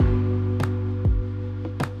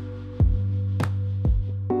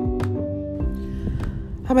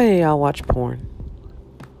How many of y'all watch porn?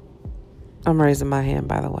 I'm raising my hand,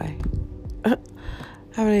 by the way.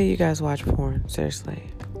 How many of you guys watch porn? Seriously.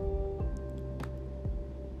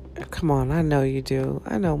 Come on, I know you do.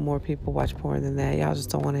 I know more people watch porn than that. Y'all just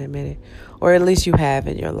don't want to admit it. Or at least you have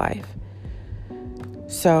in your life.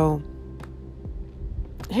 So,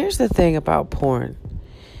 here's the thing about porn.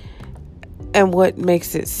 And what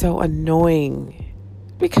makes it so annoying.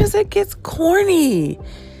 Because it gets corny.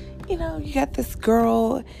 You know, you got this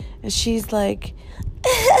girl and she's like,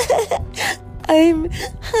 I'm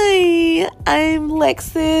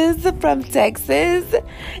Lexus from Texas,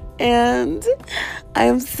 and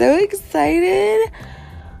I'm so excited.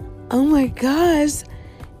 Oh my gosh,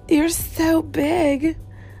 you're so big.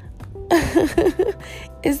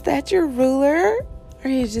 Is that your ruler? Or are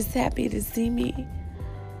you just happy to see me?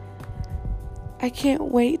 I can't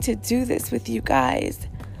wait to do this with you guys.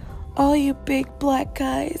 All you big black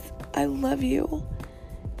guys, I love you.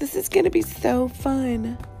 This is going to be so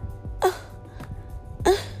fun.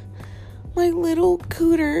 My little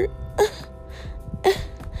cooter.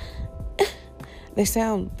 They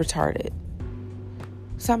sound retarded.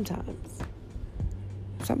 Sometimes.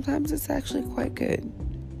 Sometimes it's actually quite good.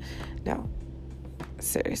 No,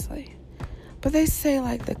 seriously. But they say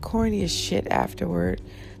like the corniest shit afterward.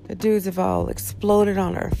 The dudes have all exploded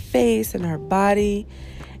on her face and her body.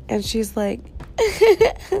 And she's like,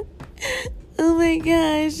 oh my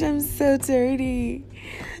gosh, I'm so dirty.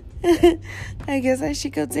 I guess I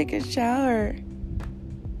should go take a shower.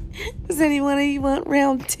 Does anyone of you want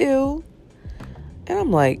round 2? And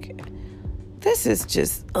I'm like, this is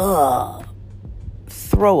just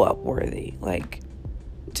throw up worthy. Like,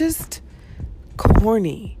 just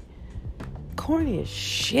corny as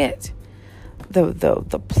shit.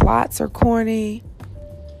 The plots are corny.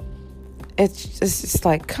 It's just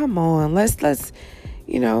like, come on, let's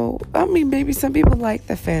you know, I mean, maybe some people like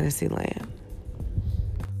the fantasy land.